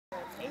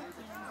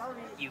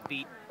you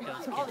beat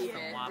those kids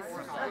from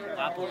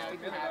Wapple,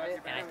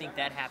 and I think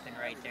that happened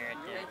right there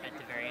at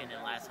the very end of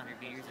the last 100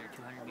 meters or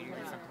 200 meters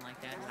or something like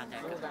that. How'd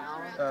that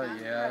go?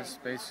 Yeah, it's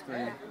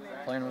basically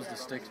plan was to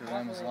stick to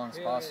them as long as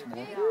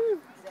possible.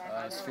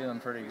 I was feeling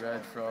pretty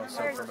good for about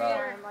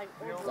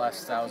the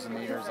last 1,000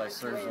 meters. I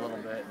surged a little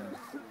bit and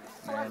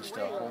managed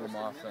to hold them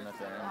off then at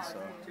the end, so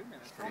I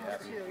was pretty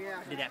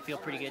happy. Did that feel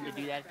pretty good to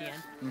do that at the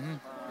end?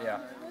 Mm-hmm. Yeah.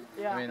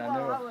 I mean, I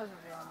knew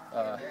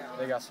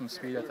they got some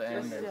speed at the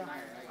end, and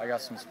I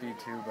got some speed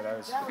too, but I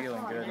was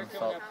feeling good and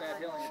felt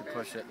I should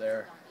push it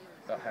there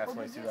about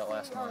halfway through that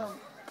last mile.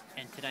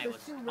 And tonight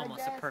was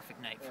almost a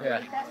perfect night for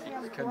running.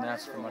 Yeah, couldn't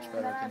ask for much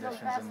better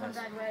conditions than this.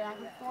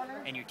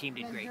 And your team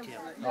did great too.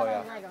 Oh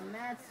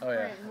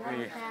yeah.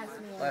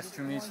 Last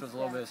 2 meets was a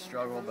little bit of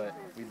struggle, but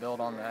we built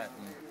on that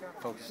and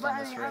focused on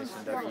this race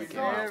and definitely came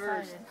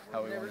out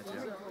how we wanted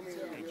to.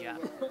 Good job.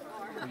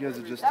 You guys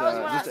have just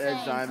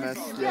edged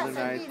IMS the other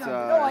night,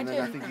 and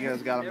then I think you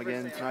guys got them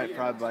again tonight,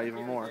 probably by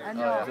even more.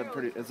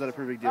 Is that a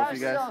pretty big deal for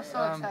you guys?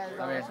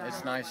 I mean,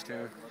 it's nice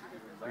too.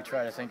 We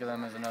try to think of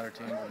them as another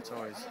team, but it's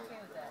always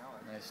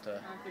nice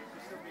to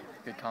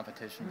good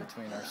competition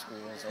between our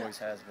schools. Always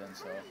has been,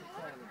 so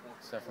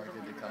it's definitely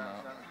good to come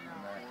out.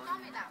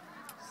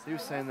 He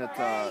was saying that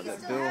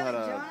that Bill had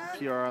a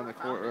PR on the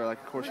course, or like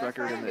a course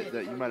record, and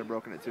that you might have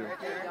broken it too.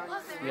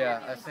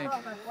 Yeah, I think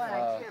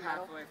I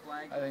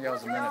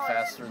was a minute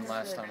faster than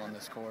last time on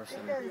this course,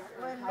 and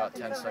about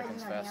 10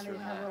 seconds faster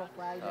than that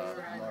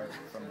mark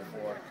from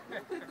before.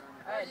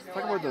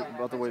 Talk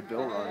about the way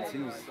Bill runs. He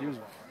was.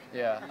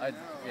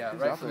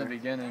 Right from the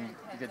beginning,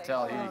 you could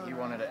tell he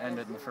wanted to end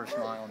it in the first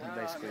mile, and he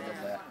basically did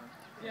that.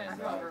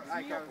 And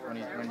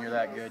when you're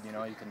that good, you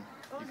know, you can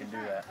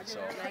do that. So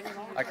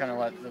I kind of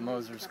let the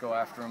Mosers go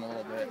after him a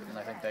little bit, and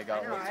I think they got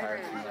a little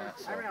tired from that.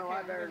 So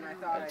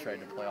I tried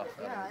to play off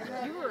that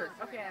a little bit.